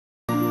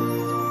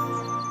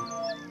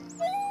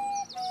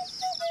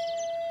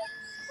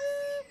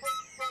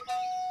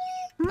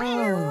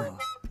Oh.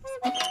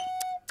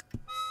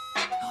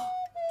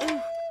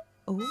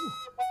 Oh.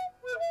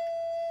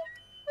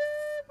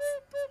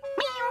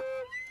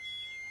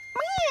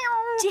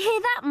 Do you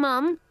hear that,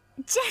 Mum?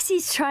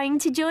 Jessie's trying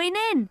to join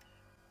in.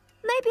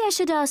 Maybe I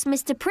should ask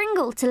Mr.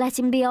 Pringle to let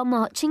him be our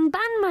marching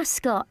band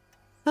mascot.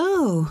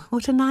 Oh,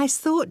 what a nice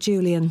thought,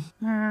 Julian.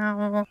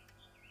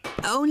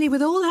 Only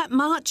with all that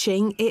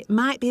marching, it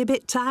might be a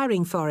bit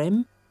tiring for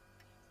him.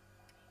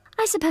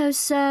 I suppose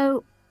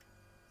so.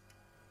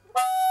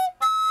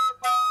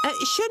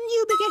 Shouldn't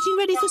you be getting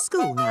ready for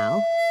school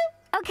now?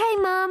 OK,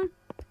 Mum.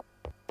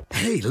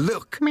 Hey,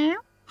 look.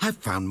 I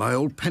found my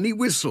old penny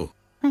whistle.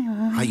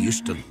 I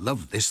used to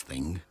love this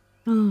thing.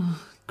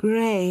 Oh,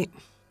 great.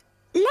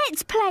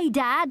 Let's play,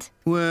 Dad.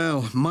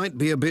 Well, might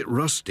be a bit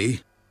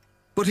rusty,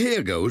 but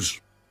here goes.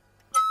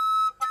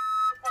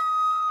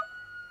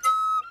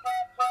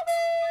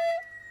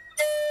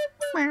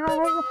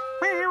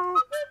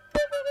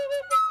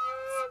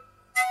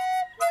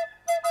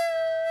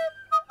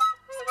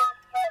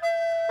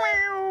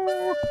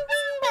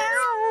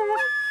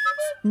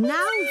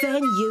 Now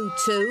then, you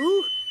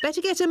two.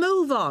 Better get a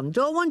move on.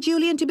 Don't want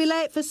Julian to be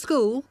late for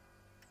school.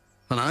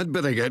 And I'd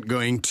better get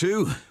going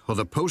too, or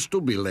the post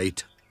will be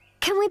late.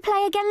 Can we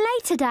play again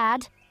later,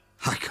 Dad?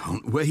 I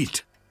can't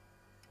wait.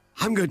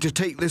 I'm going to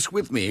take this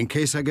with me in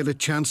case I get a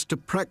chance to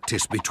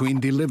practice between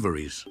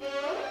deliveries.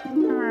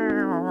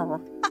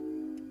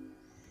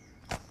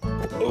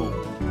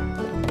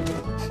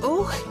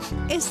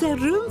 Oh, is there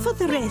room for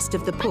the rest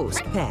of the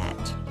post, Pat?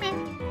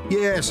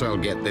 Yes, I'll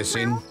get this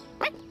in.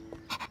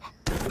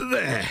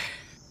 There.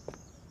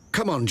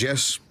 Come on,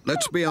 Jess.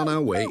 Let's be on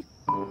our way.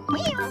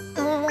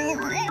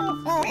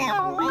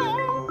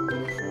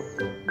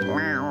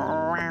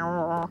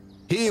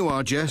 Here you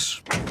are,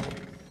 Jess.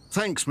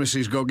 Thanks,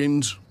 Mrs.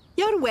 Goggins.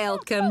 You're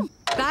welcome.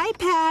 Bye,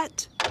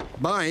 Pat.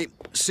 Bye.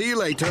 See you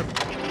later.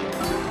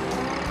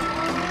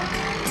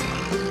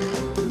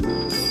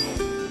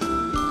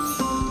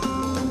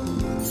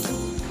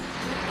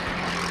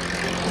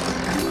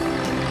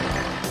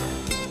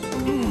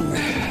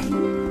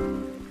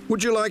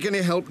 Would you like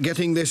any help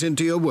getting this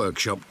into your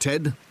workshop,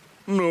 Ted?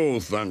 No,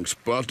 thanks,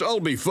 Pat. I'll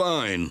be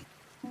fine.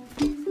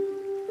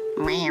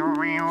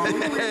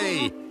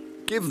 Hey,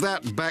 give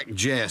that back,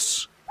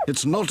 Jess.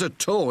 It's not a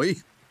toy.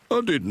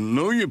 I didn't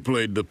know you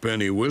played the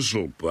penny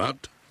whistle,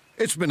 Pat.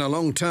 It's been a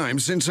long time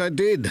since I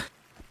did.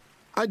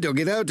 I dug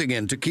it out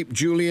again to keep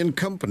Julian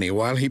company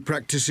while he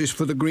practices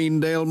for the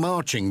Greendale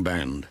marching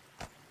band.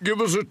 Give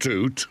us a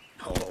toot.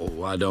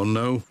 Oh, I don't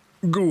know.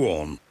 Go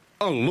on.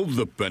 I love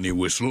the penny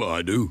whistle,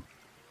 I do.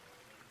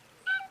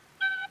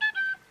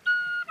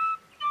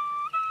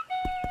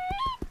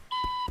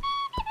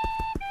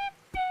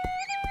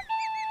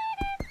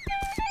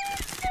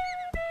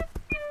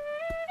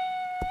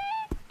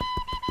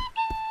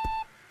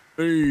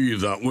 Hey,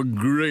 that were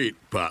great,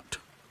 Pat.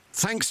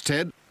 Thanks,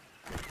 Ted.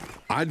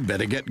 I'd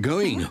better get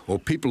going, or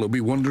people will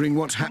be wondering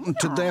what's happened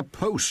to their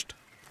post.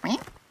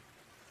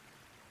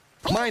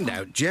 Mind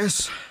out,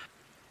 Jess.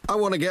 I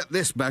want to get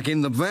this back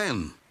in the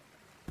van.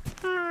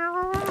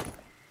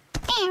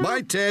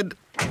 Bye, Ted.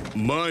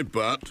 Bye,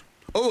 Pat.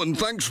 Oh, and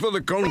thanks for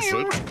the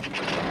concert.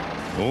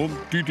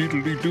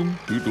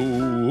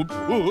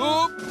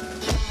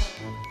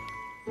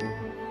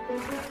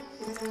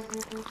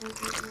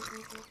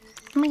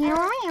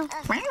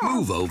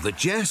 Move over,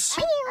 Jess.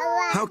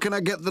 How can I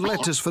get the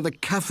letters for the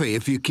cafe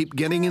if you keep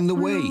getting in the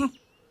way?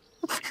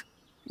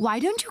 Why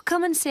don't you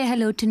come and say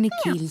hello to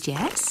Nikhil,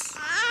 Jess?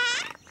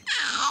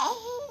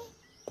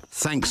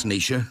 Thanks,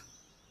 Nisha.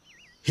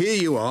 Here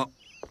you are.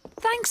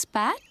 Thanks,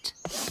 Pat.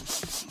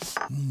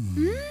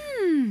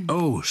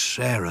 Oh,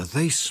 Sara,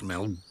 they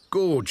smell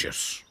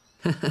gorgeous.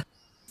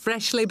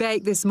 Freshly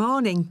baked this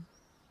morning.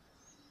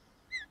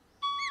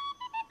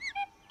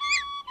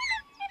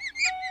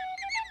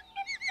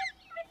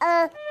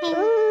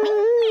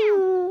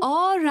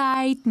 All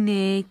right,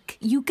 Nick.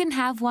 You can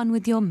have one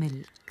with your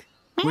milk.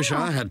 Wish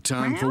I had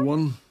time for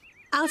one.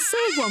 I'll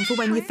save one for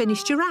when you've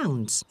finished your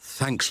rounds.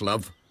 Thanks,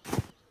 love.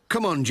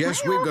 Come on,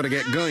 Jess, we've got to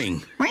get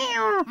going.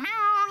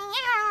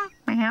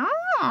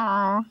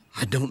 I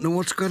don't know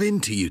what's got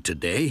into you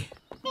today.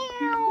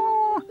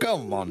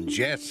 Come on,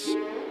 Jess.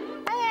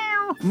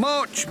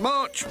 March,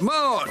 march,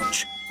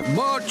 march.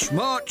 March,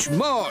 march,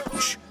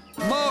 march.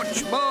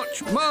 March,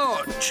 march,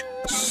 march.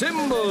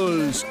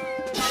 Cymbals.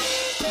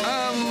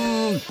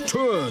 And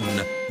turn.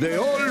 They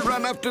all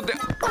run after the...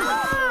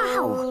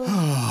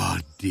 Oh,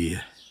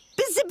 dear.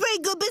 Mr.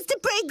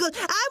 Pringle,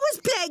 I was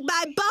plagued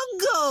by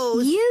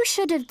bongos. You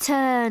should have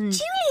turned.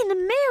 Julian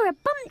and Mira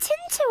bumped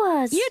into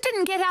us. You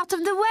didn't get out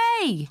of the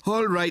way.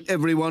 All right,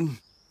 everyone.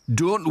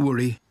 Don't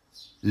worry.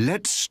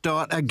 Let's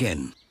start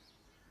again.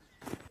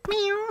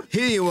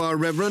 Here you are,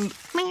 Reverend.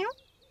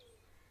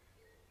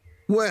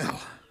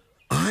 Well,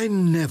 I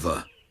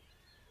never.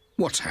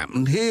 What's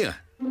happened here?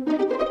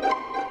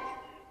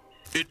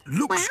 It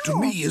looks to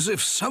me as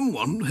if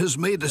someone has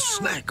made a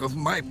snack of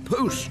my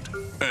post.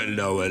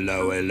 Hello,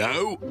 hello,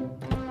 hello.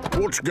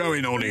 What's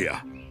going on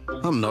here?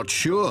 I'm not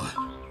sure.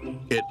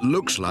 It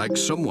looks like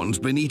someone's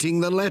been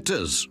eating the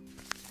letters.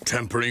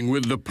 Tampering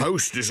with the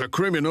post is a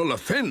criminal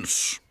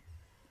offence.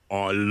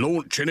 I'll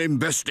launch an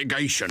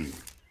investigation.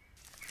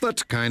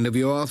 That's kind of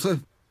you, Arthur.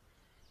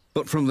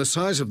 But from the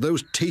size of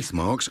those teeth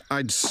marks,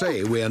 I'd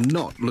say we're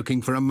not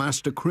looking for a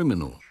master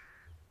criminal.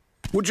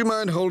 Would you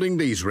mind holding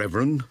these,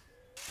 Reverend?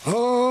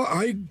 Ah,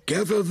 I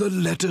gather the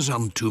letters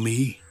unto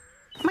me.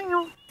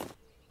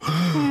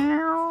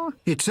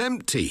 It's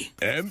empty.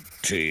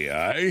 Empty,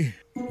 eh?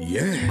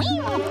 Yeah.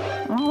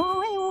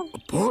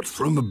 Apart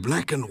from a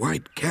black and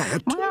white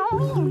cat.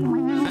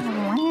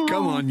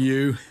 Come on,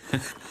 you.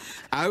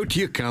 Out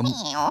you come.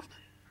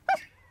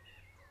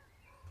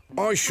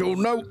 I shall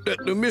note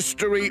that the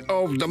mystery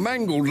of the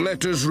mangled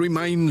letters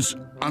remains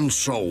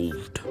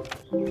unsolved.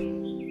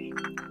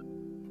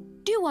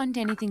 Do you want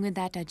anything with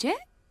that, Ajay?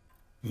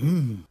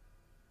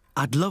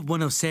 I'd love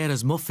one of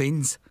Sarah's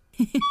muffins.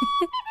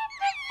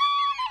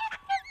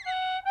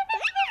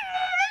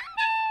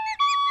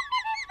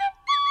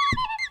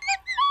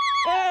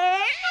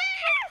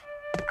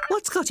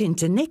 What's got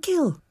into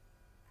Nikhil?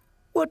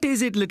 What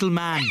is it, little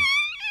man?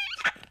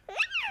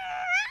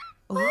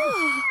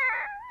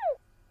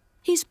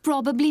 He's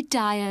probably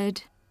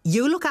tired.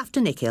 You look after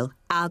Nikhil.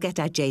 I'll get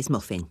Ajay's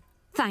muffin.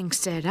 Thanks,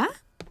 Sara.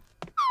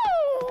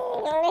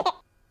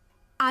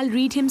 I'll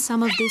read him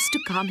some of this to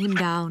calm him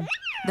down.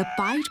 The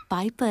Pied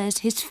Piper's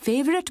his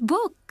favourite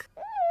book.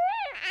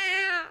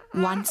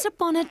 Once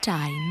upon a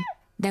time,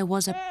 there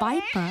was a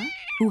piper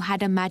who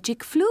had a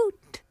magic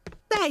flute.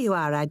 There you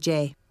are,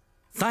 Ajay.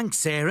 Thanks,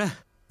 Sarah.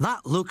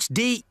 That looks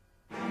deep.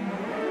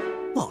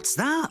 What's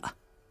that?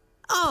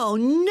 Oh,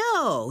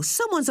 no!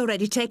 Someone's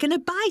already taken a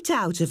bite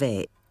out of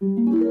it.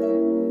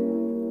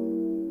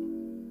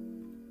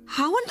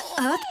 How on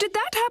earth did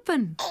that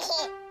happen?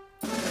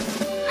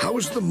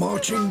 How's the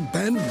marching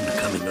band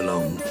coming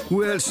along?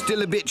 Well,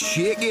 still a bit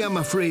shaky, I'm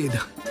afraid.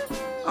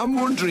 I'm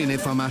wondering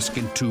if I'm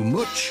asking too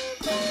much.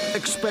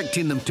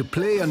 Expecting them to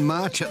play and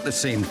march at the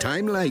same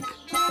time, like.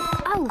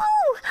 Oh!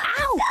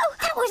 Ow!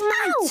 That was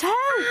my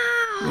toe!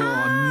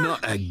 Oh, not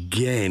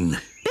again.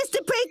 Mr.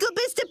 Pringle!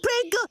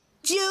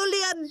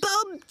 Julian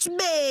bumped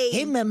me!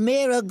 Him and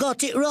Mira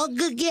got it wrong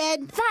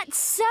again. That's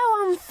so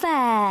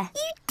unfair.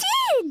 You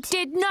did!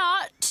 Did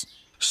not.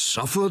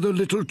 Suffer the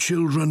little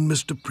children,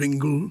 Mr.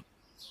 Pringle,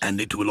 and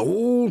it will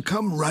all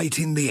come right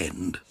in the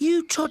end.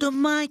 You trod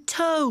on my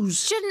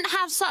toes. Shouldn't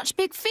have such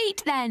big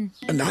feet then.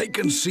 And I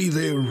can see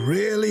they're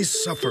really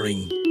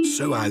suffering,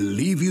 so I'll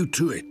leave you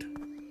to it.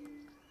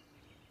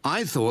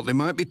 I thought they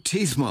might be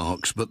teeth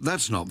marks, but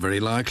that's not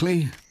very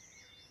likely.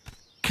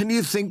 Can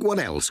you think what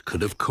else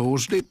could have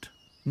caused it?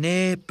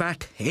 Nay,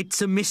 Pat,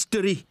 it's a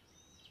mystery.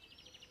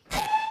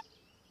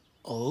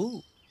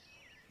 Oh.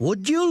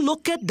 Would you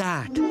look at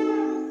that?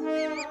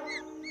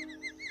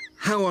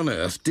 How on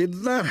earth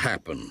did that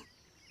happen?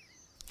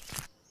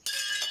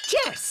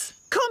 Jess,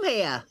 come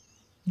here.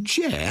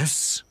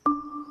 Jess?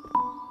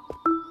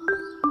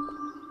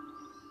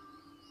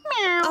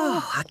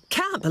 Oh, I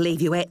can't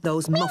believe you ate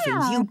those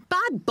muffins, you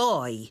bad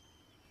boy.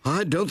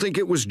 I don't think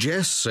it was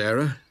Jess,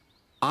 Sarah.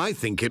 I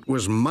think it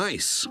was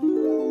mice.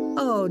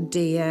 Oh,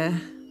 dear.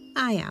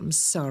 I am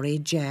sorry,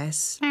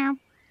 Jess.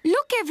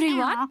 Look,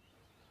 everyone.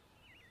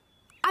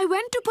 I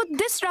went to put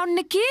this round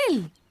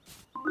Nikhil.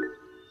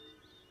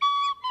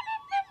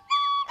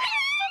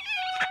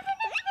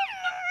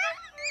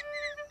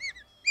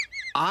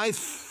 I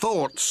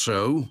thought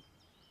so.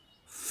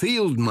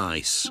 Field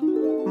mice.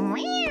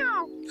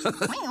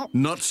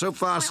 Not so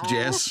fast,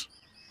 Jess.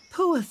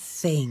 Poor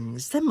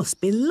things. They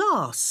must be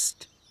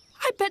lost.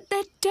 I bet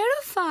they're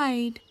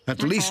terrified.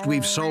 At least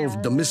we've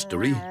solved the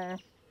mystery.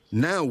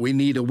 Now we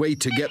need a way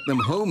to get them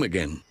home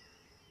again.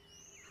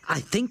 I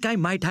think I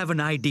might have an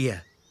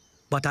idea,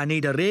 but I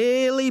need a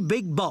really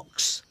big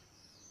box.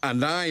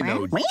 And I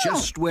know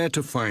just where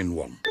to find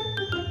one.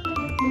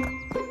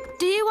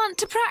 Do you want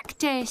to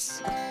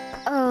practice?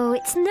 Oh,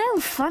 it's no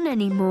fun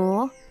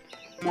anymore.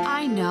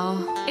 I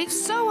know. It's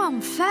so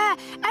unfair.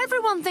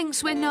 Everyone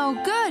thinks we're no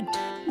good.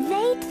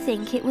 They'd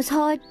think it was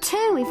hard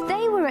too if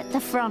they were at the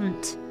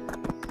front.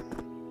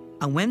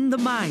 And when the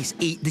mice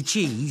eat the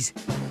cheese,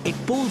 it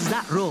pulls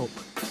that rope,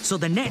 so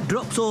the net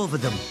drops over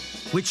them,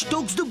 which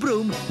tugs the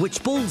broom,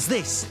 which pulls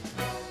this.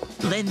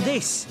 Then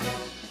this,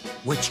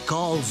 which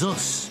calls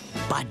us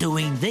by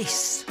doing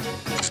this.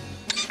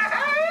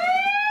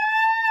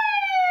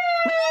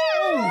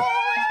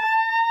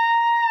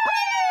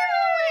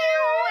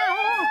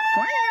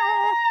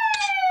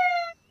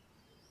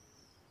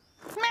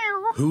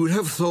 Who'd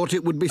have thought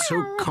it would be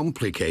so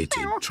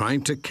complicated,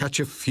 trying to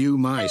catch a few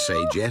mice,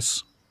 eh,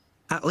 Jess?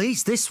 At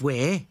least this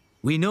way,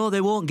 we know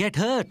they won't get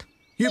hurt.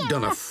 You've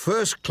done a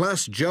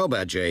first-class job,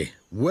 Ajay.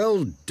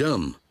 Well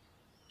done.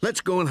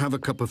 Let's go and have a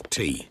cup of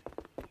tea.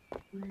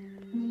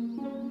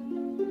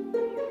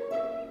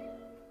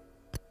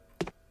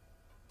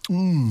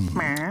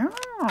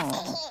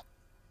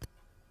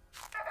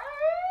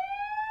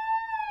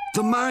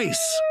 The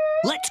mice!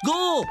 Let's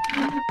go!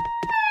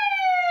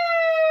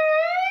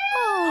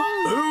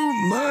 Oh,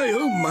 my,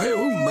 oh, my,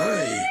 oh,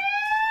 my.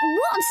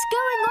 What's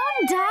going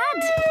on, Dad?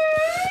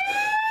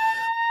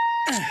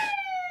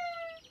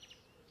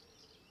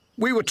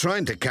 We were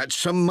trying to catch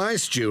some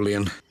mice,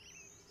 Julian,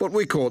 but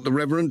we caught the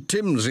Reverend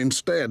Timms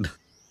instead.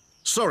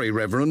 Sorry,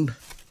 Reverend.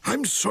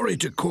 I'm sorry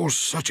to cause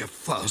such a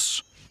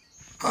fuss.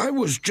 I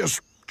was just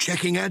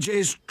checking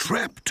Ajay's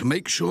trap to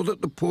make sure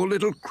that the poor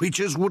little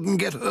creatures wouldn't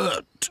get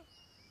hurt.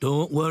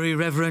 Don't worry,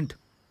 Reverend.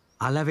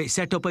 I'll have it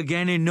set up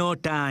again in no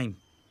time.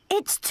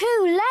 It's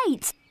too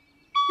late.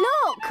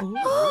 Look!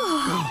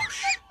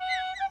 Gosh.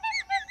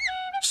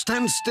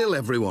 Stand still,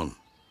 everyone.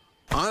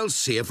 I'll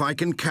see if I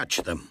can catch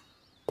them.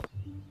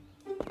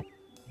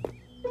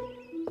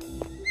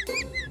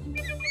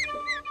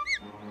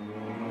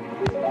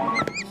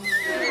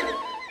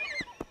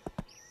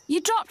 You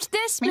dropped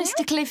this,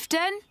 Mr.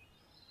 Clifton.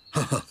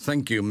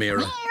 Thank you,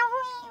 Mira.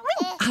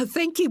 I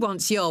think he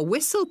wants your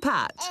whistle,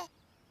 Pat.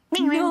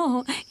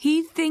 No,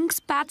 he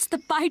thinks Pat's the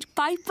Pied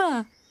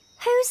Piper.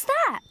 Who's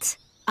that?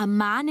 A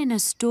man in a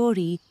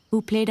story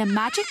who played a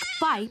magic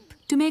pipe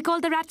to make all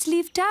the rats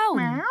leave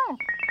town.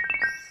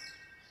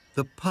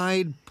 The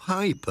Pied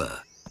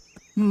Piper.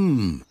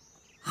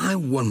 I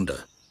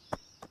wonder.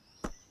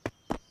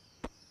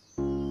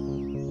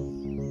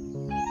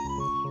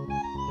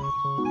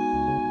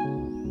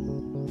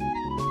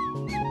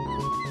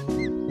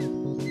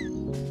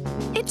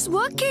 It's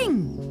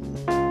working.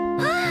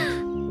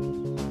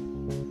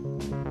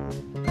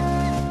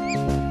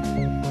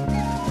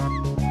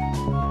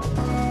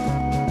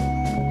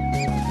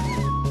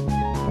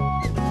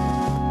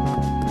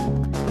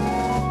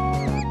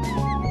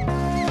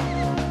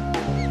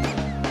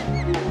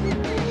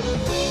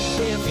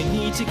 If you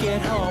need to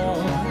get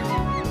home,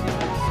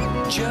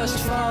 just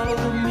follow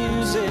the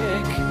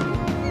music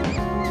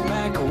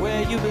back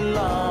where you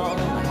belong.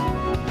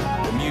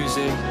 The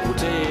music will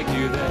take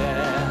you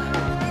there.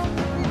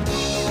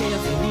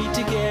 If you need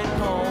to get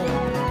home,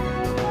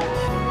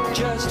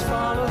 just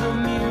follow the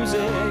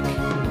music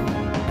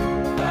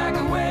back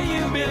where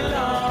you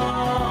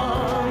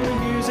belong. The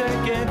music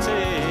can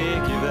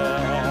take you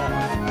there.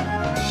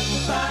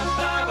 Ba,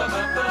 ba, ba,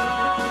 ba, ba.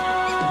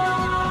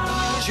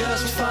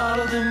 Just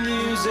follow the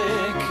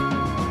music.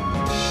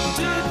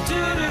 Do,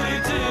 do, do, do,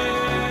 do.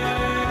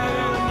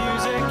 The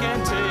music can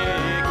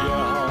take you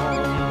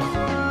home.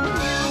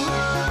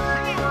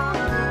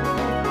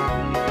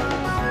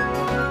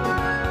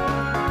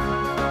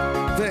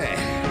 There.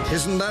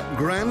 Isn't that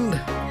grand?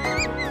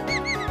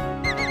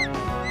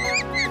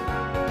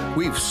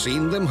 We've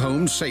seen them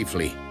home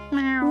safely.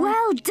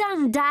 Well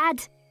done,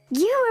 Dad.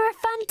 You were a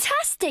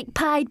fantastic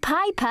Pied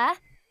Piper.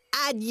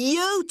 And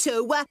you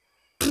two were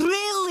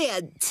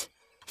brilliant.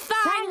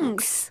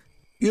 Thanks.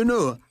 You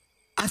know,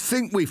 I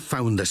think we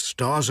found the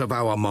stars of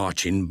our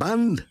marching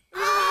band.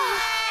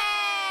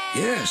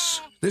 Yes,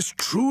 this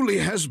truly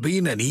has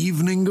been an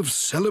evening of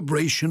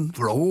celebration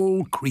for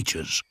all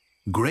creatures,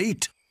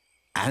 great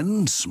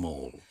and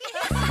small.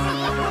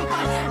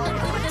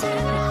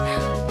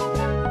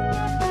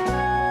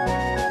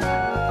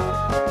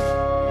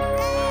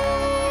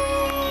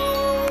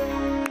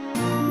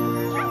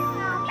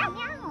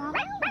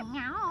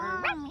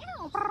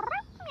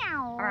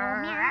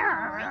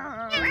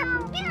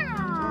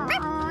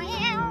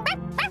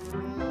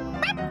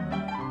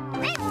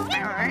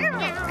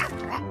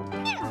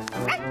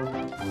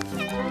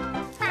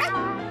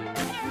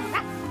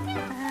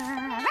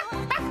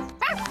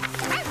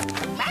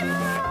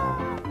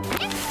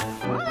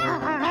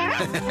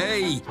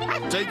 Hey,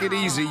 take it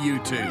easy, you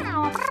two.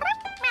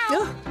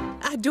 Oh,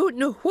 I don't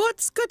know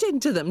what's got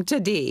into them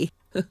today.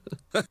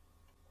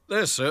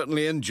 They're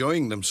certainly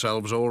enjoying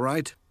themselves all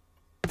right.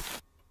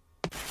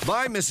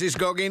 Bye, Mrs.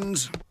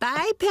 Goggins.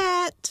 Bye,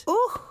 Pat.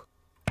 Oh.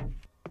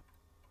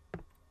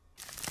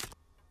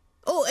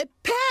 Oh,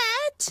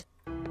 Pat!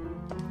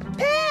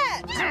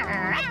 Pat!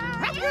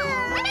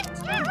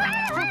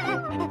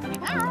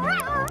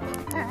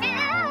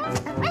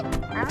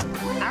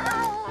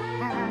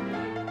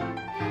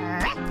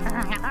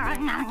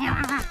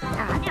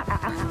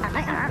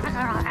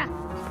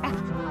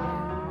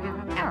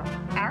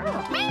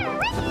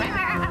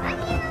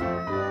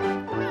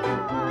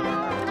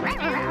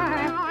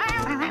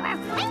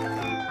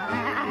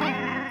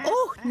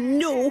 Oh,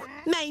 no,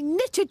 my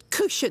knitted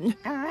cushion.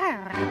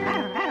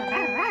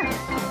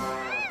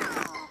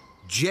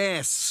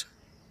 Jess.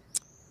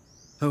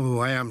 Oh,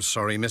 I am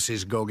sorry,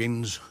 Mrs.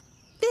 Goggins.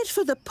 They're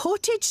for the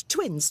Pottage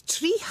Twins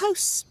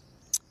treehouse.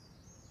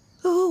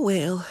 Oh,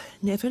 well,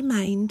 never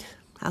mind.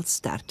 I'll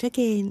start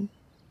again.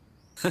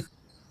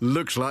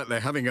 Looks like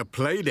they're having a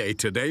play day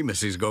today,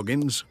 Mrs.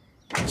 Goggins.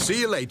 See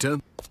you later.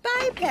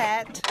 Bye,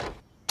 Pat.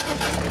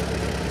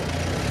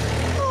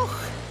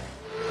 Oh.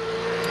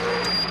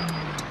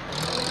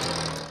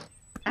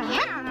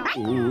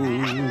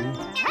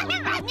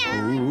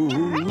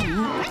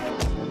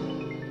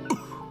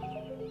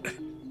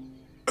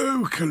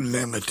 Oh,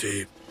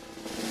 calamity.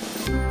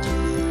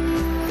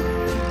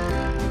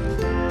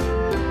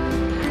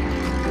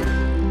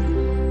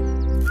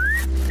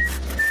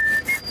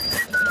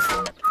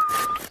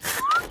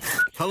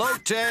 Hello,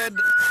 Ted.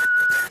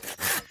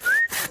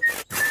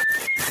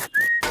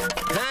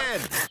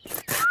 Ted.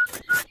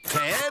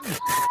 Ted?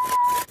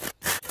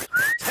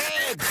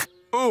 Ted!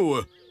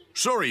 Oh,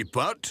 Sorry,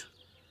 Pat.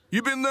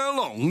 You been there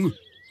long?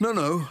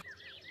 No.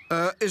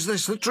 Is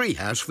this the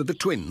treehouse for the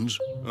twins?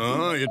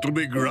 Ah, it'll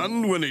be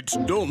grand when it's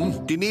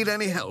done. Do you need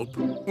any help?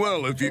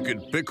 Well, if you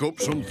could pick up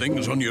some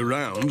things on your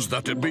rounds,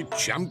 that'd be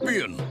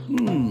champion.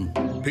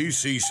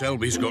 PC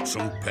Selby's got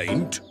some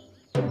paint.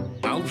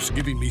 Alf's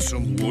giving me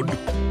some wood.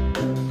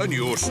 And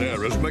your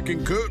Sarah's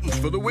making curtains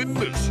for the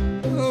windows.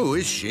 Oh,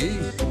 is she?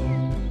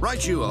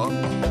 Right you are.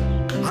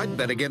 I'd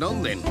better get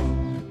on then.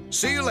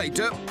 See you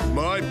later.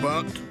 Bye,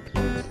 Pat.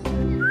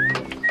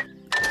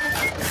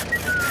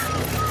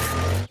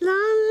 La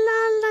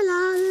la la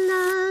la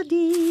la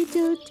dee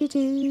do do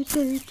do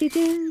do do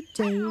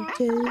do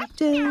do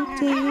do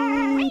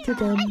do do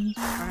dum.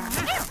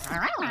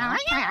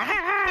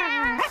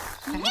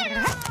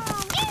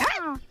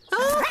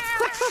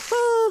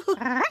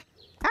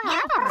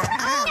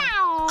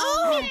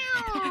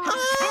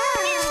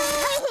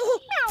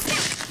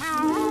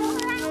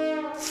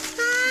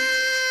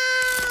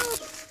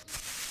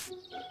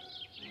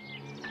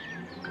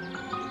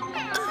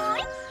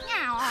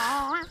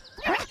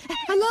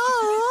 Hello?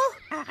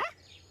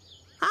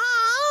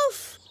 Alf?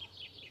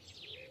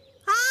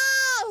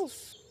 Alf?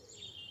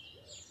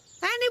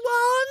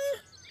 Anyone?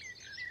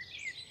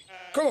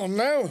 Come on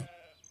now.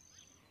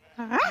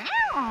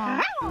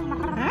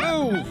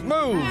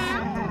 Move!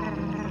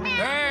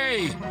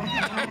 Hey!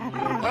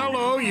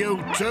 Hello,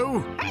 you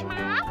two.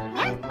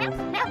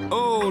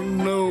 Oh,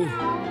 no.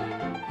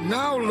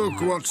 Now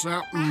look what's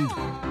happened.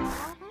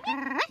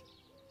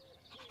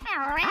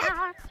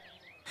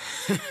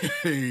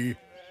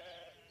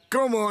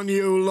 Come on,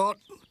 you lot.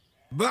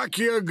 Back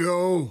you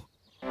go.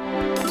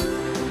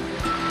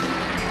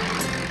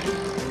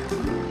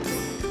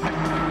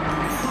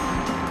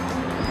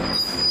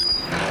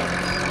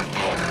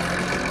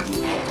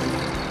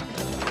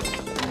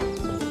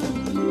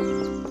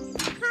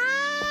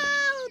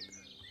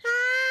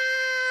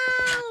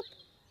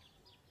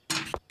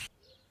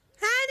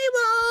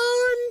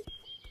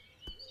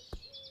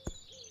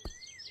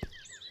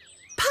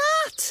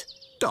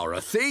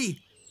 Dorothy?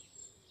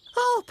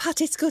 Oh,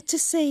 Pat, it's good to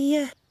see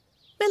you.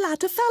 My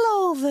ladder fell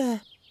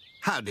over.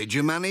 How did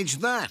you manage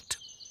that?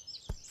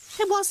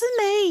 It wasn't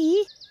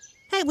me.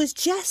 It was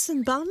Jess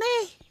and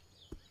Bonnie.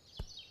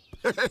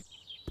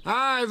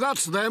 Aye,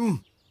 that's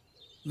them.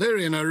 They're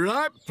in a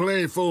right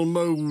playful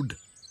mood.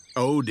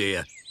 Oh,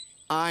 dear.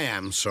 I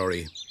am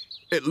sorry.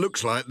 It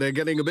looks like they're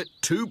getting a bit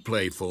too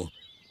playful.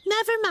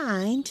 Never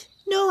mind.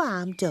 No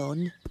harm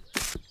done.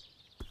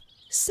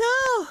 So,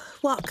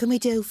 what can we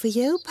do for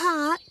you,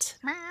 Pat?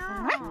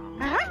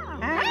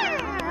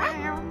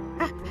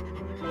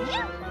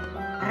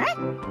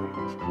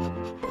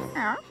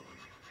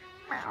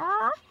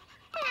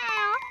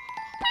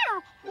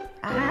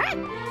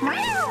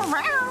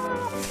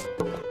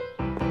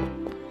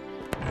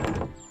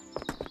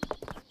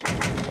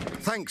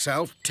 Thanks,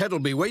 Alf. Ted'll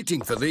be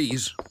waiting for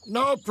these.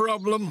 No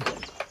problem.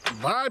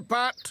 Bye,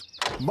 Pat.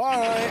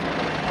 Bye.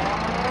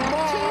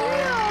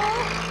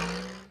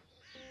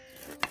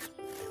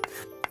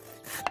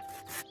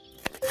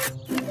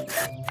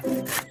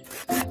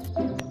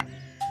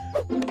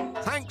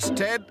 Thanks,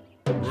 Ted.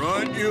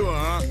 Right you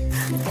are.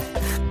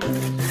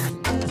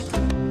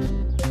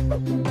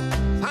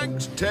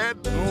 Thanks,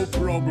 Ted. No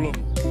problem.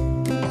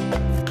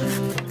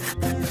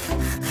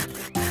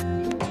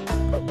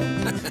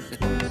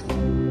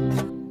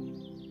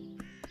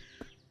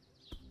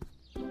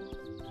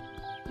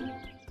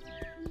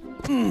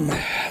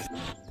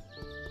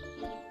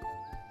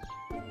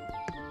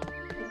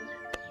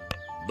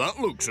 That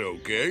looks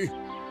okay.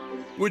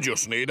 We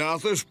just need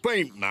Arthur's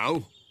paint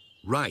now.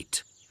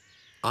 Right.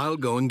 I'll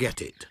go and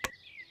get it.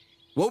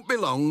 Won't be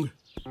long.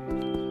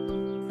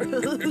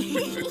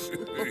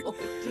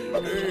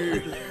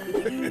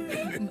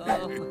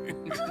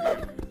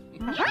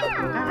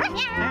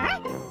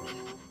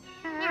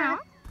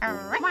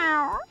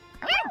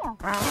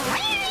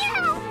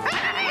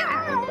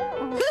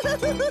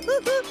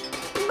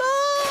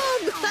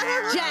 Mom!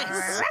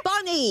 Jess!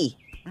 Bonnie!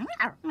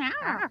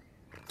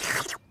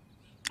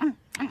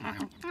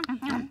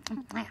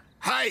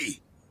 Hey!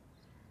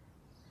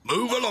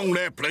 Move along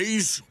there,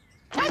 please.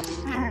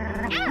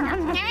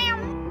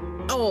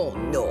 Oh,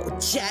 no,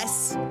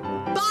 Jess.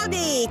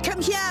 Bonnie,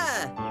 come here.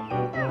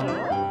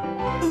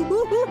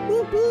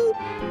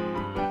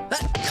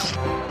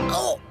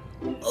 Oh!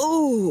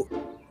 Oh!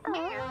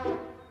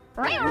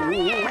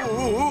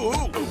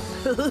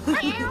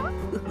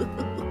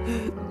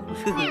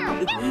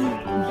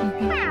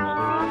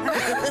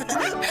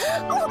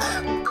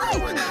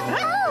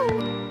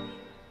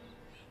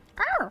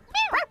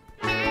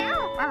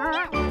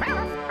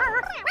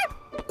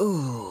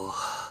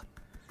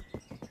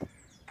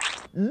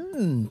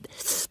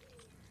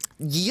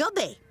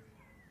 Yummy.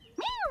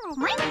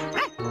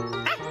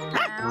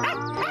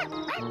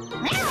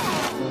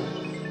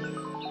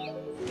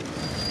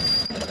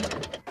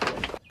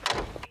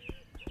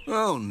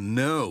 Oh,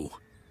 no.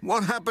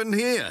 What happened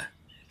here?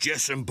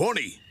 Jess and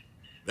Bonnie.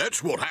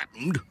 That's what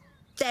happened.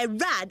 They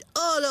ran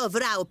all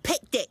over our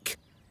picnic.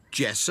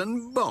 Jess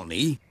and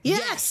Bonnie?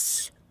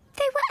 Yes.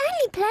 They were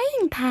only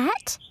playing,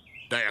 Pat.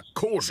 They are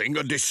causing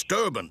a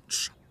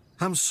disturbance.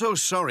 I'm so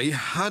sorry.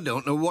 I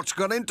don't know what's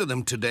got into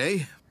them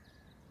today.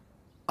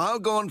 I'll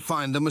go and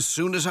find them as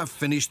soon as I've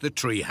finished the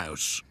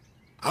treehouse.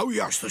 Oh,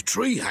 yes, the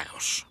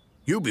treehouse.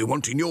 You'll be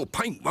wanting your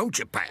paint, won't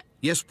you, Pat?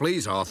 Yes,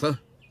 please, Arthur.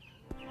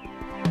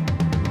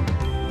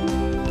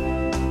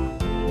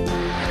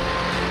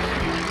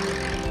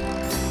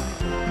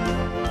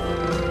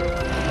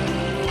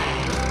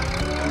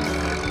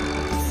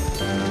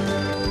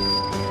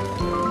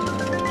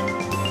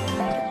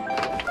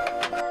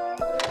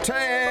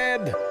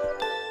 Ted!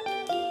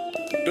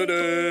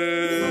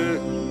 Ta-da!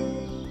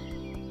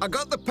 I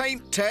got the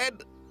paint,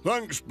 Ted.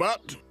 Thanks,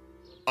 Pat.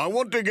 I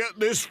want to get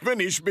this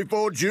finished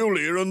before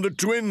Julia and the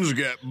twins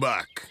get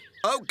back.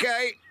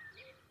 OK.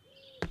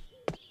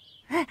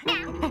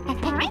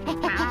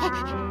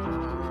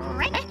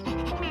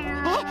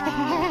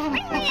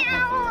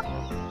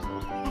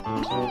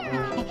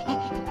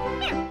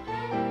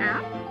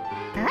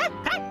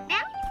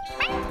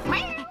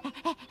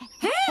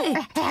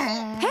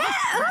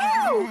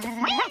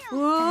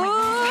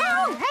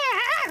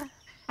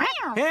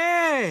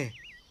 Hey!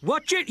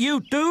 Watch it,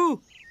 you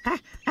two!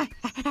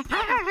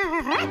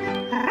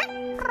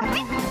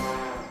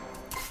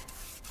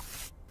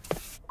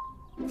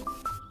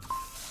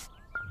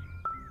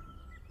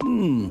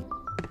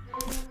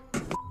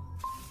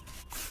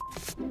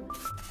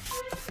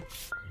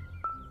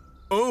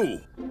 Oh.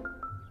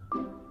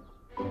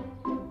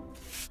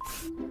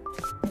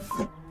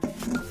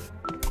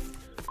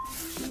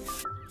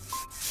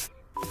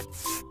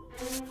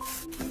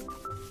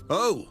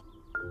 Oh.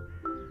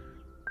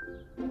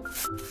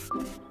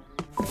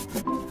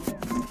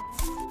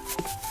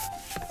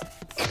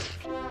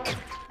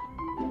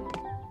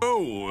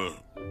 Oh,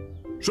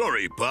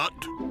 sorry, Pat.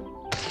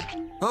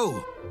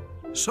 Oh,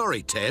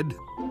 sorry, Ted.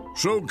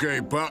 It's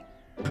okay, Pat.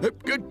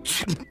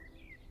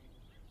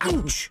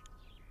 Ouch!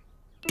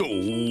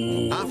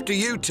 Oh. After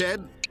you,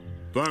 Ted.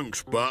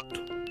 Thanks, Pat.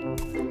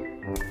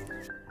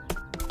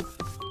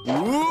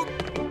 Whoop.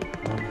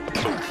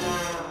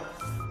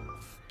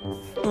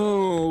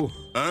 Oh.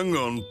 Hang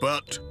on,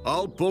 Pat.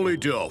 I'll pull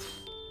it off.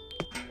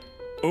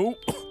 Oh.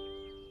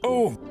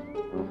 Oh.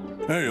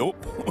 Hey up.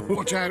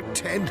 Watch out,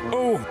 Ted.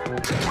 Oh.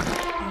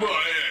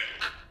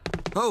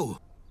 Oh.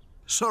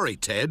 Sorry,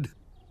 Ted.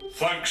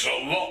 Thanks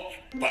a lot,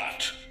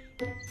 Pat.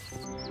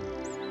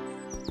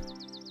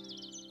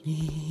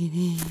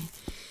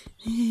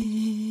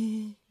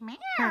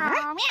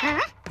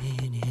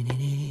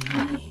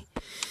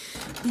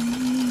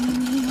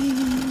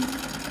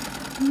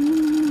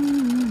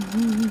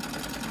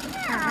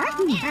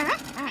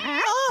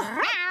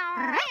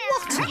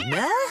 What on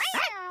earth?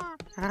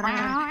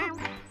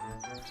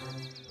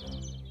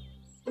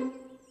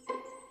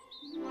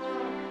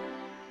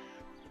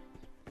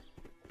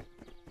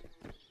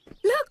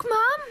 Look,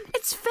 Mum,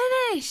 it's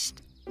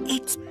finished.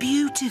 It's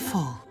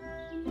beautiful.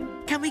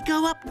 Can we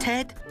go up,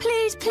 Ted?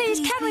 Please, can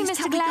we, Mr.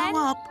 Can Glenn? we go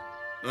up?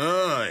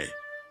 Aye.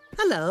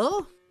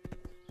 Hello.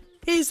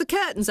 Here's the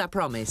curtains I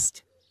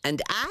promised.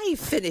 And I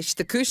finished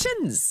the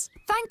cushions.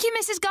 Thank you,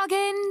 Mrs.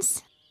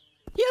 Goggins.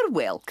 You're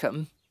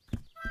welcome.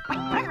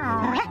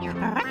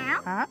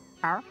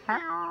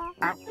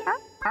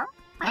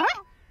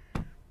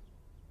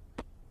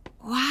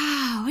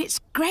 Wow, it's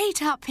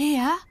great up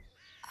here.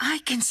 I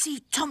can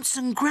see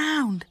Thompson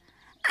Ground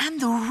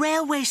and the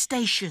railway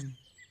station.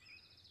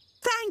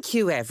 Thank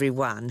you,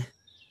 everyone.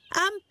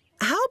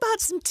 How about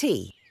some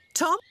tea?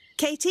 Tom,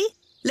 Katie,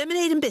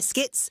 lemonade and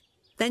biscuits?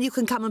 Then you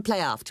can come and play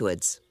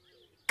afterwards.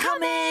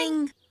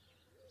 Coming!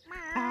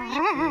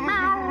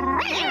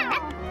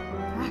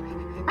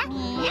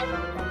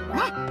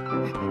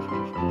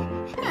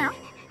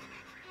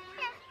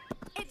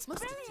 It's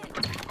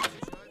brilliant.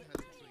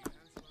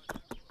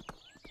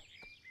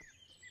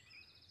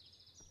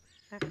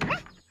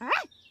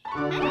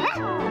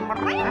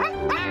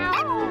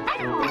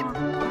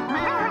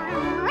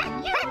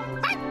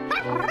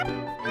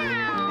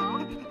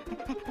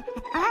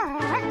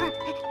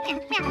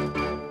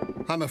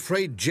 I'm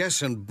afraid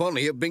Jess and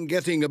Bonnie have been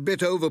getting a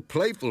bit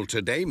over-playful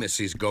today,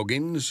 Mrs.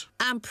 Goggins.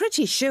 I'm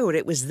pretty sure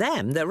it was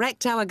them that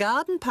wrecked our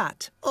garden,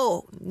 Pat.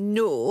 Oh,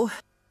 no.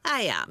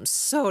 I am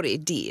sorry,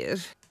 dear.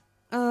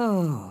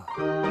 Oh.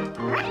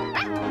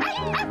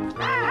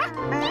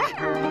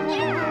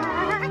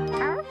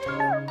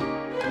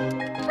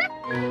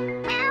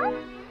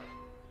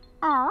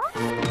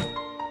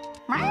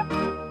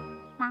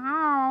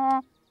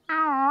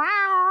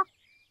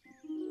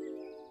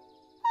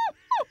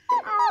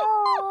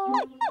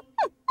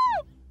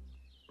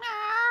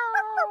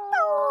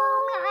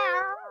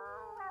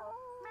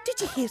 Did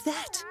you hear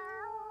that?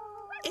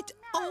 It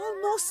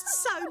almost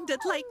sounded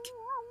like...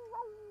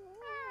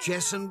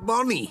 Jess and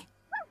Bonnie.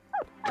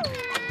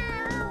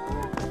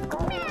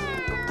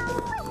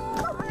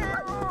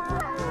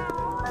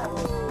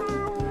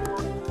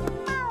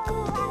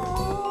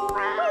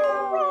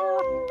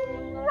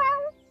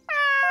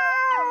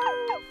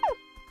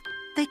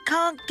 They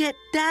can't get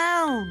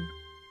down.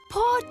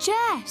 Poor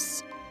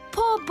Jess.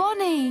 Poor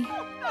Bonnie.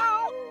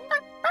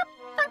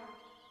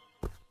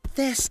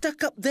 They're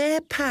stuck up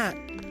there, Pat.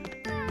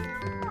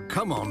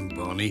 Come on,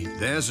 Bonnie.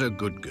 There's a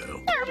good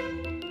girl.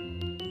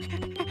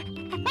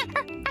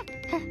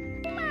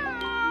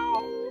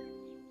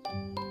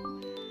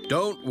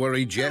 Don't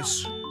worry,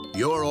 Jess.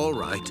 You're all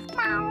right.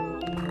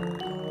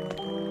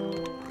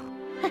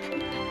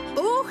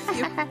 Oh,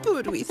 you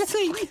poor wee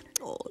thing.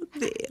 Oh,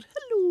 there.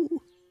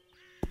 Hello.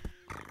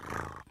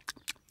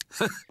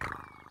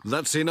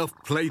 That's enough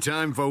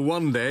playtime for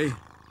one day.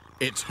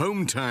 It's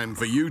home time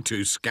for you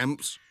two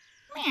scamps.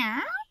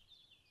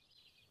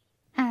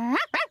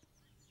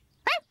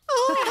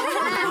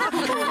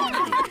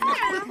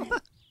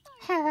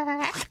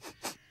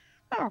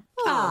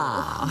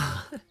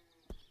 Ah.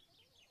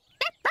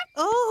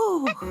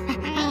 Oh.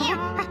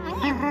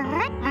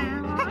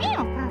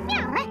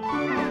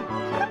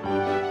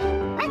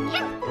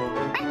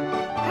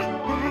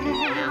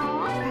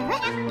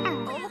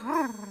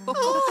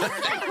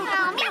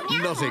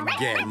 Not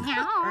again.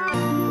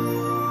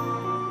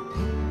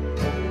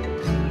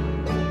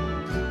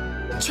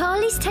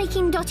 Charlie's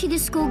taking Dotty the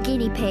school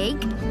guinea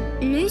pig,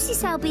 Lucy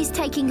Selby's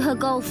taking her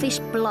goldfish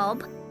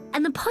Blob,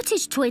 and the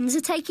Pottage twins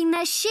are taking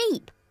their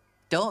sheep.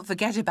 Don't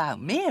forget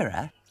about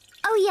Mira.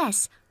 Oh,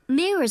 yes,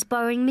 Mira's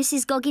borrowing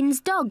Mrs.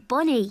 Goggins' dog,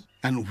 Bonnie.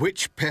 And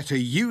which pet are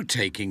you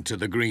taking to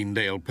the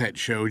Greendale Pet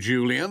Show,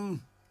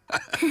 Julian?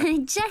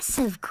 Jess,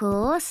 of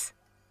course.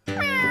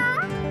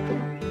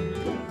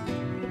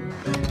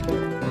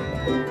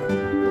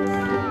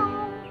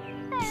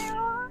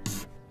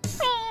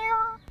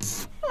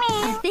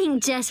 I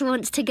think Jess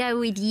wants to go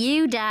with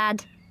you,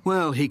 Dad.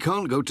 Well, he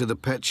can't go to the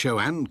pet show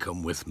and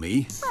come with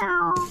me.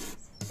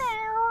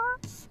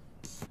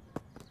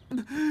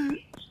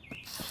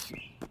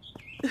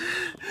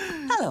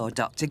 Hello,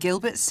 Dr.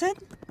 Gilbertson.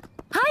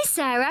 Hi,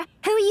 Sara.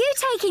 Who are you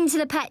taking to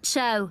the pet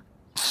show?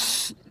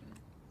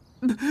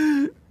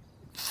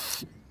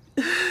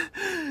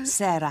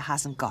 Sara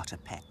hasn't got a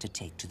pet to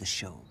take to the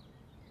show.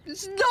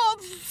 It's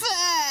not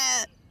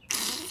fair!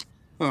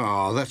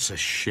 Oh, that's a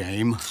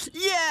shame.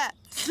 Yeah,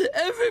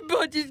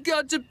 everybody's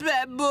got a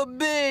pet but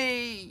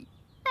me.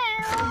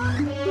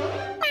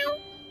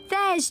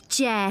 There's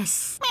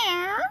Jess.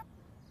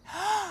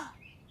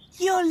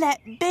 You'll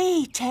let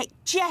me take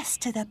Jess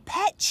to the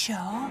pet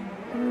show?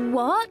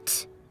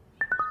 What?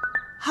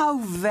 How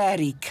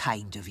very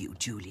kind of you,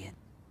 Julian.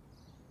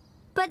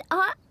 But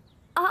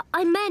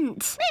I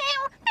meant...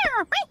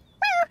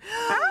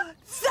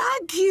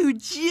 Thank you,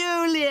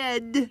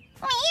 Julian.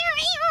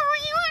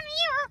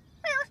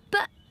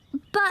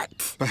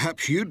 But...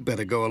 Perhaps you'd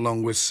better go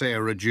along with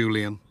Sara,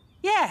 Julian.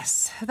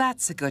 Yes,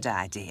 that's a good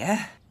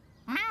idea.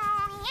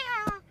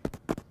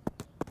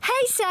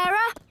 Hey,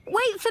 Sara,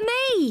 wait for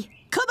me.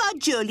 Come on,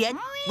 Julian.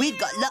 We've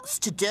got lots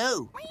to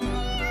do.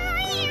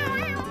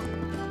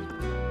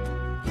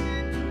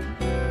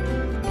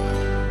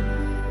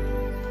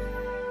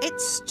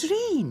 It's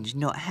strange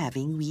not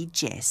having wee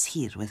Jess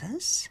here with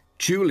us.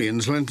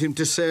 Julian's lent him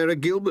to Sara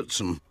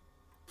Gilbertson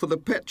for the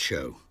pet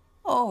show.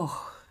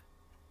 Oh,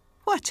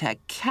 what a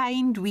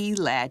kind wee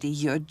laddie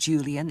your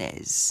Julian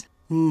is.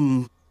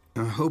 I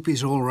hope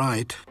he's all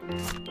right.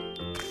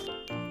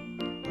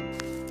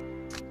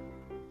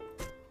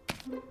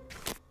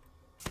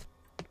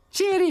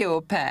 Cheerio,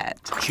 Pat.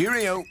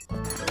 Cheerio.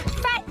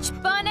 Fetch,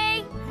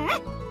 Bunny.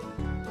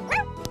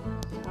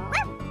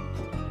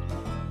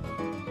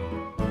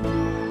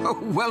 Oh,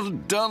 well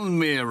done,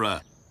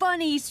 Mira.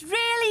 Bunny's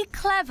really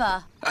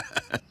clever.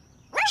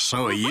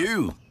 So are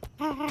you.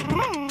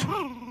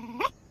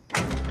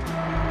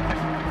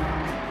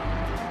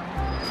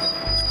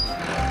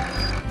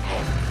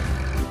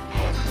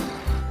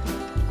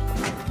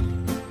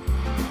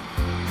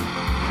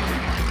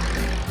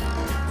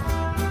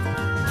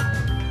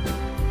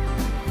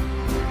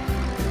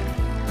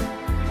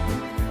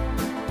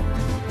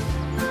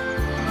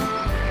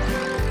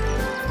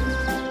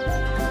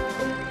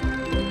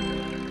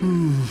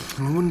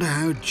 I wonder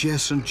how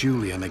Jess and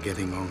Julian are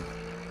getting on.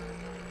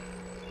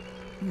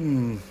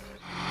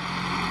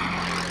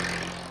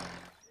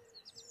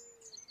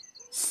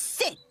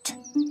 Sit.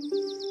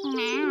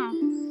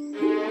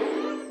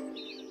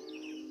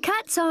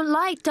 Cats aren't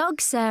like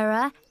dogs,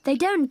 Sara. They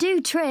don't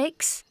do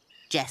tricks.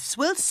 Jess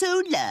will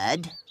soon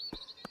learn.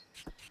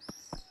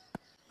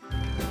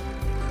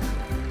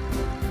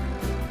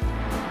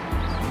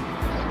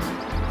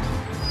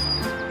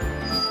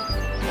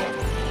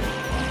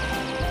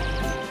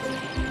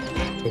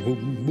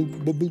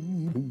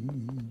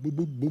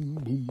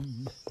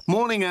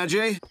 Morning,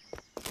 Ajay.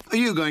 Are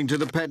you going to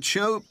the pet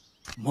show?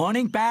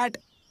 Morning, Pat.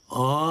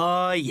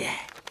 Oh, yeah.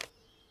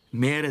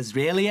 Mira's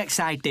really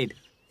excited.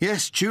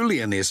 Yes,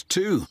 Julian is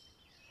too.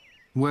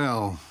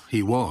 Well,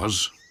 he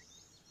was.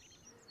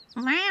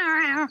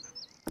 Now,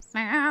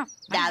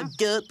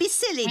 don't be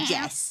silly,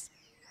 Jess.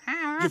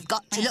 You've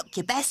got to look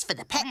your best for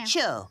the pet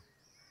show.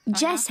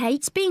 Jess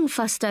hates being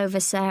fussed over,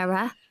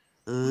 Sara.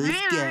 Who's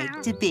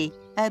going to be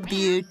a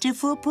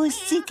beautiful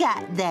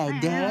pussycat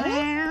then,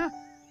 eh?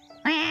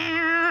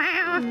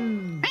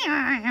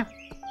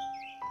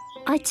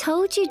 I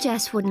told you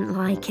Jess wouldn't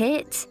like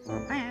it.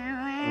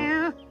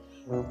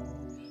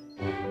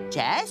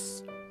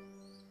 Jess?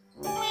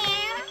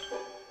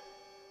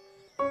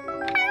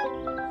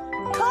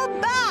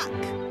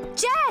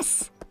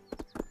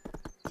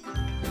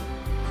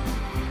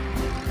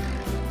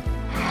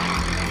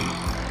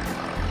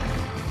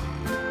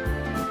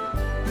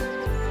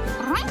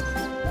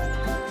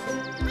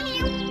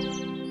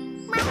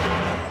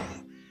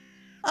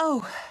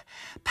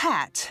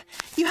 Pat,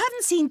 you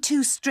haven't seen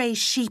 2 stray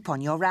sheep on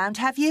your round,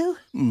 have you?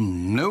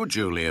 No,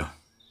 Julia.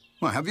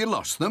 Well, have you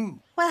lost them?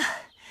 Well,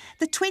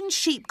 the twin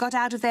sheep got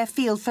out of their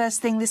field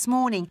first thing this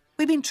morning.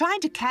 We've been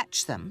trying to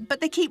catch them,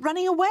 but they keep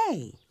running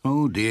away.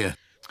 Oh, dear.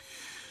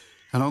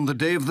 And on the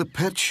day of the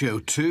pet show,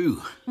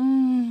 too.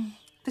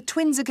 The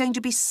twins are going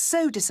to be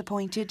so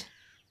disappointed.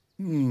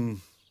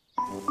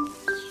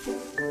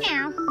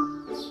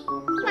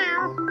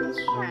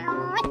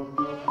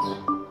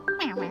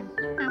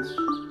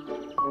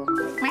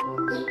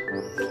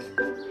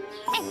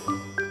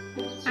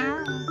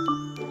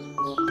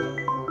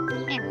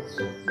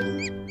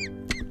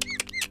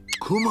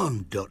 Come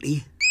on,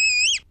 Dotty.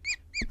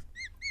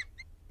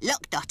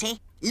 Look,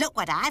 Dotty, look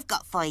what I've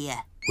got for you.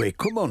 Wait,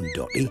 come on,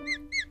 Dotty.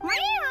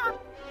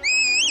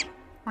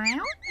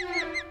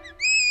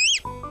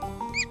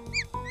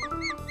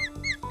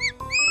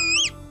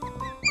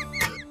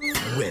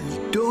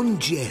 Well done,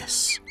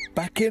 Jess.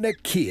 Back in a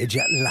cage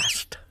at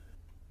last.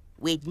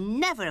 We'd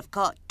never have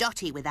caught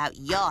Dotty without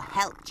your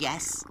help,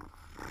 Jess.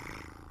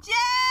 Jess!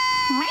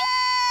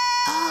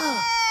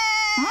 Oh.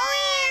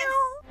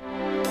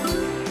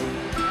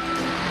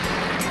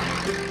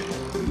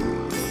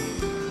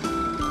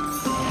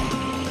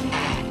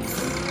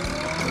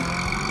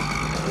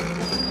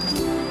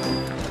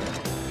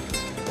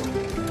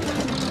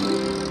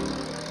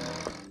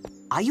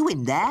 Are you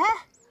in there?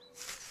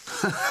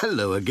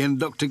 Hello again,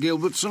 Dr.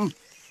 Gilbertson.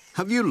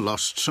 Have you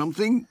lost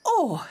something?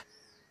 Oh,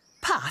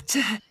 Pat,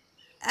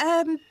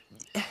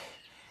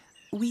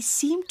 we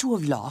seem to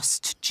have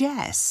lost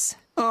Jess.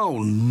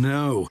 Oh,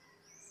 no.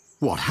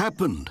 What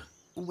happened?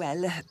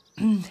 Well,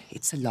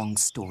 it's a long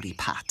story,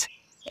 Pat.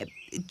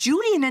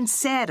 Julian and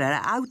Sara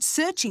are out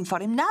searching for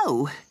him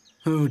now.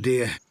 Oh,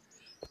 dear.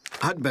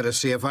 I'd better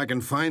see if I can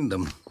find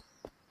them.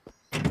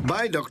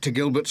 Bye, Dr.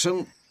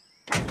 Gilbertson.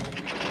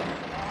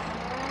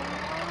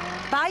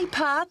 Bye,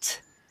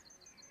 Pat.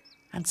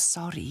 And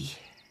sorry.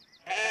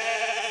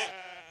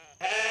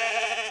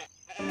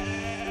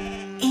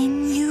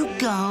 In you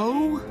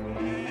go.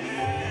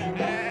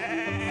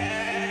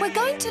 We're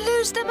going to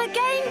lose them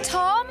again,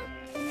 Tom.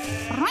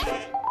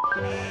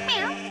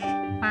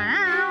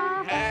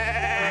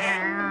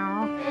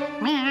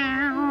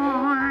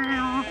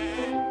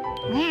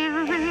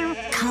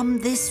 Come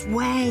this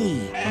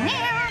way.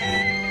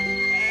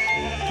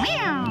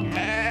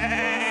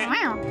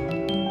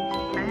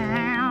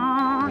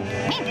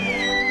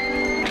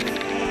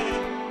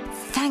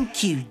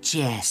 Thank you,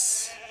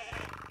 Jess.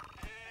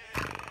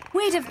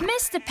 We'd have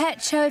missed the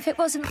pet show if it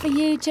wasn't for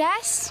you,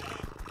 Jess.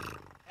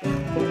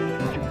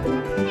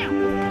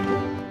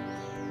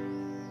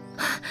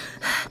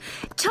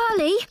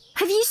 Charlie,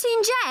 have you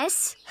seen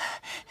Jess?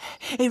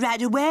 He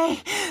ran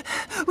away.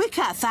 We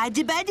can't find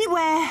him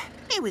anywhere.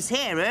 He was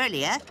here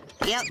earlier.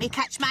 He helped me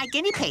catch my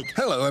guinea pig.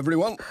 Hello,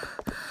 everyone.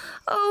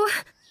 Oh,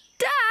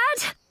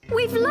 Dad,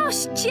 we've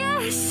lost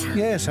Jess.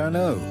 Yes, I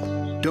know.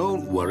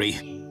 Don't worry.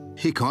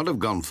 He can't have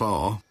gone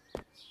far.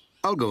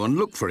 I'll go and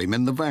look for him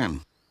in the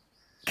van.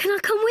 Can I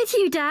come with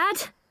you, Dad?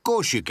 Of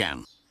course you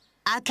can.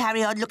 I'll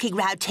carry on looking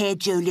round here,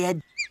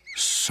 Julian.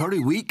 Sorry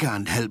we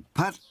can't help,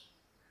 Pat.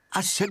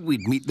 I said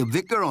we'd meet the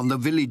vicar on the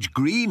village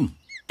green.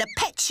 The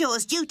pet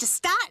show's due to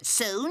start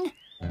soon.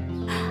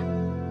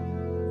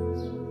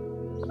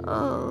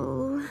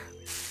 Oh.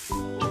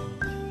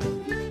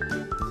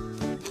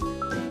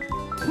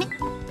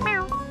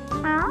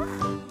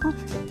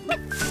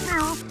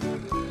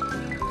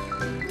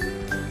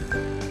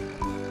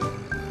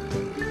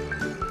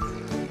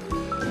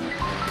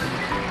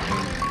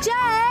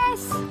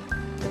 Jess!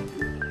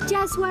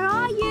 Jess, where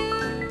are you?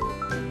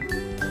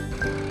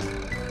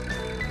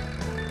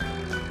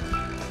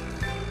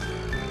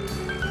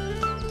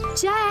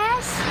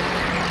 Jess!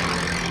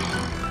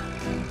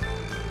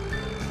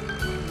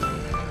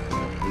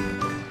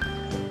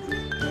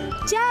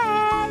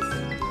 Jess!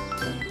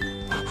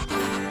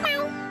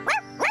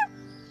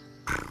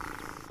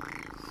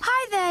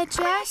 Hi there,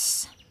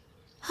 Jess.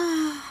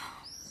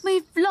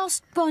 We've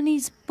lost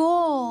Bonnie's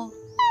ball.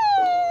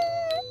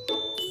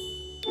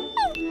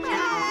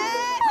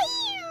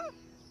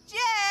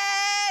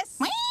 Jess!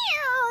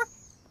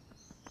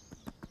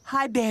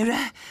 Hi,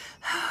 Bera.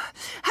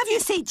 Have you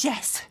seen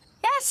Jess?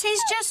 Yes,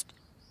 he's just...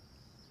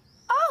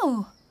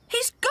 Oh,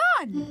 he's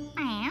gone.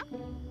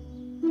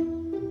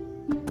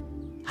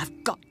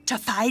 I've got to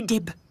find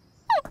him.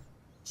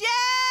 Jess!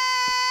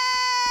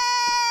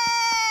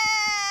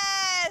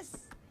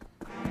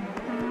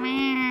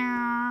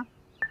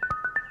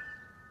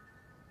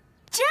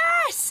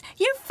 Jess,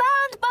 you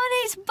found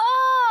Bonnie's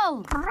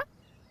ball.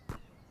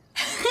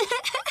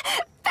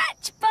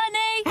 Fetch,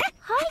 Bunny.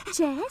 Hi,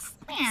 Jess.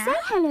 Say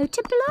hello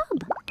to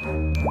Blob.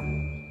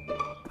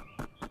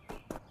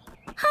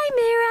 Hi,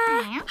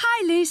 Mira. Hi,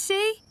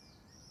 Lucy.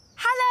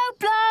 Hello,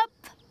 Blob.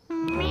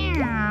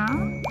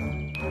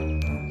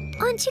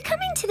 Aren't you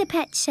coming to the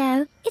pet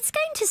show? It's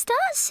going to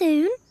start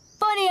soon.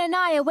 Bonnie and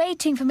I are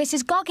waiting for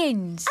Mrs.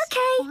 Goggins. OK.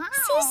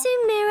 See you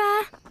soon,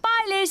 Mira.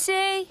 Bye,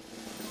 Lucy.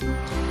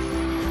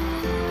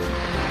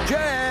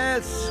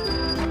 Jess!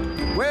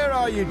 Where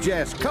are you,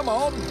 Jess? Come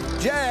on,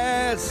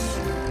 Jess!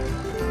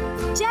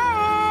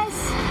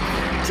 Jess!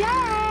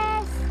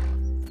 Jess!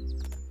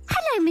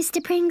 Hello,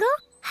 Mr. Pringle.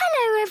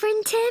 Hello,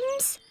 Reverend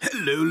Timms.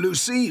 Hello,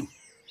 Lucy.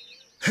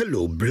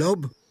 Hello,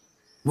 Blob.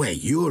 Well,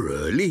 you're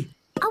early.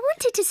 I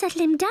wanted to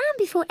settle him down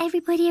before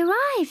everybody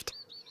arrived.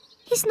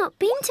 He's not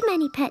been to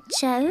many pet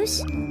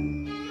shows.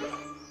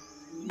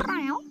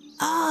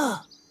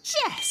 Oh,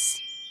 Jess.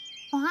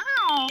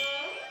 Wow.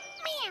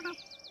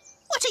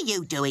 What are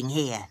you doing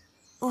here?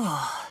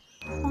 Oh.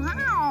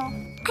 Wow.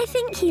 I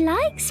think he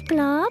likes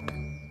Blob.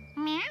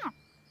 Meow.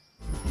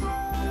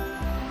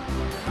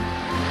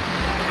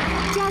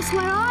 Jess,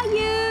 where are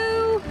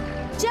you?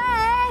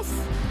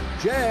 Jess!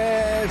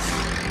 Jess!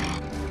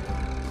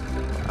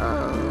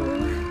 Oh.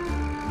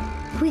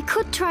 We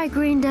could try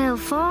Greendale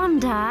Farm,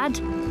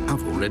 Dad.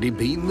 I've already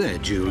been there,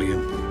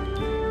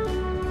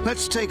 Julian.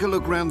 Let's take a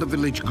look round the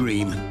village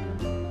green.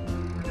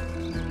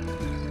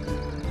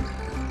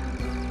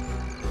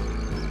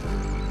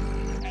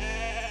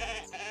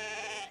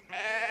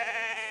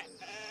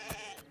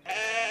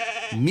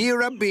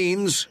 Mira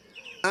Beans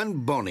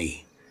and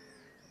Bonnie.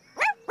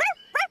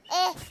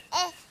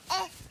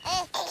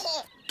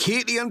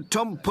 Katie and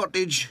Tom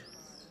Pottage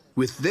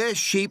with their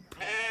sheep,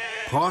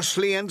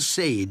 Parsley and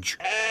Sage.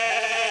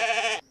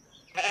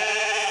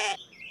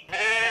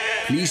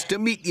 Pleased to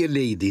meet you,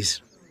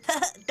 ladies.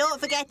 Don't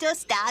forget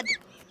us, Dad.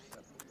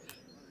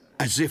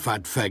 As if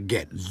I'd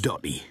forget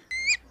Dottie.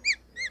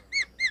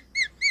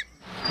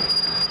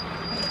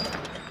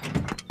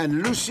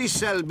 And Lucy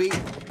Selby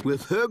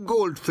with her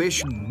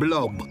goldfish,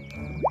 Blob.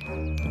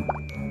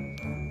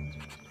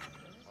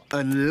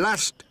 And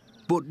last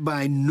but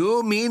by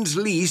no means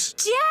least...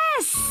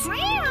 Jess!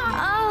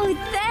 Oh,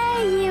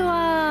 there you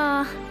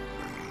are.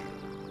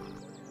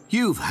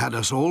 You've had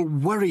us all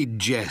worried,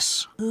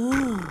 Jess.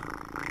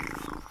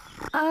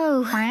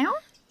 Oh,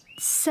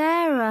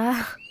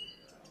 Sara.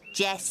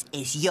 Jess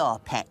is your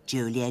pet,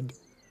 Julian.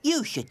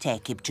 You should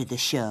take him to the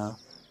show.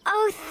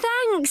 Oh,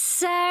 thanks,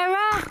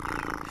 Sara.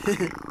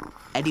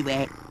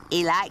 Anyway,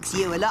 he likes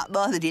you a lot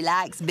more than he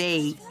likes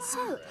me.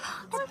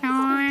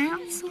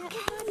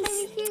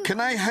 Can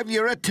I have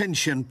your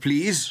attention,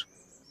 please?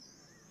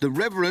 The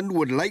Reverend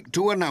would like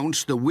to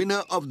announce the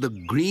winner of the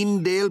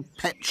Greendale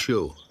Pet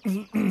Show.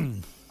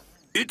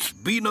 It's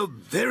been a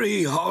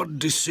very hard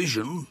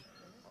decision.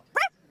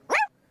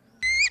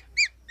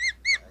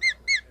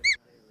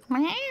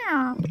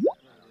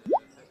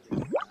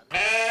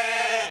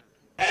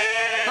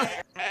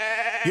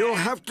 You'll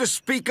have to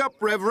speak up,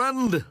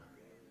 Reverend.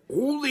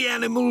 All the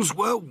animals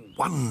were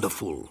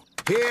wonderful.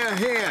 Hear,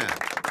 hear.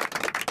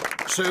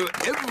 So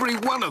every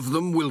one of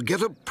them will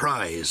get a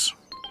prize.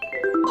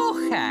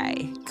 Oh,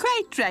 hi.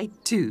 Quite right,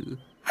 too.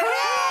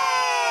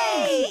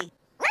 Hooray!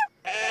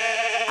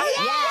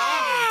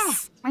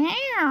 Yes!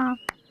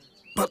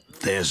 But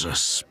there's a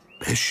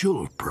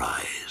special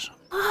prize.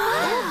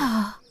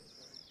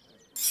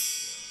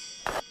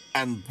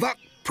 And that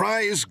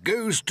prize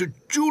goes to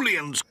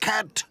Julian's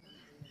cat,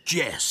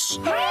 Jess.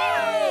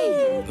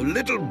 Hooray! The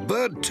little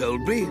bird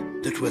told me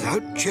that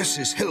without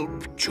Jess's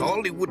help,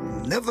 Charlie would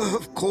never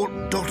have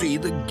caught Dottie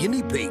the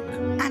guinea pig.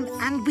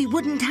 And we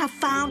wouldn't have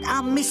found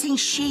our missing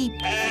sheep.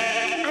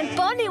 And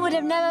Bonnie would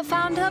have never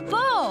found her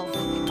ball.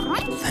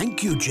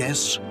 Thank you,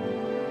 Jess,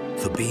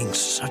 for being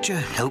such a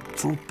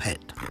helpful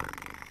pet.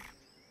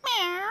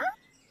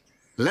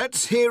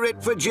 Let's hear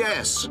it for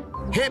Jess.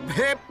 Hip,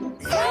 hip.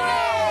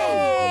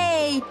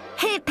 Hooray!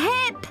 Hip,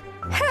 hip.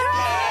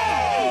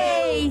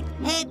 Hooray!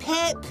 Hip,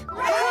 hip.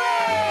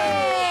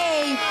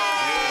 Hooray!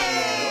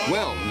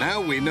 Well,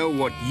 now we know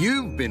what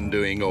you've been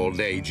doing all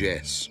day,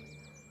 Jess.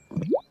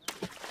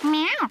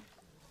 Meow.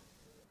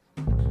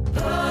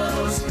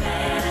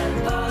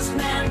 Postman,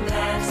 Postman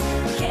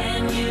Pat,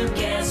 can you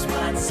guess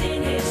what's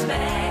in his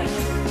bag?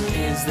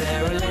 Is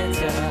there a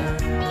letter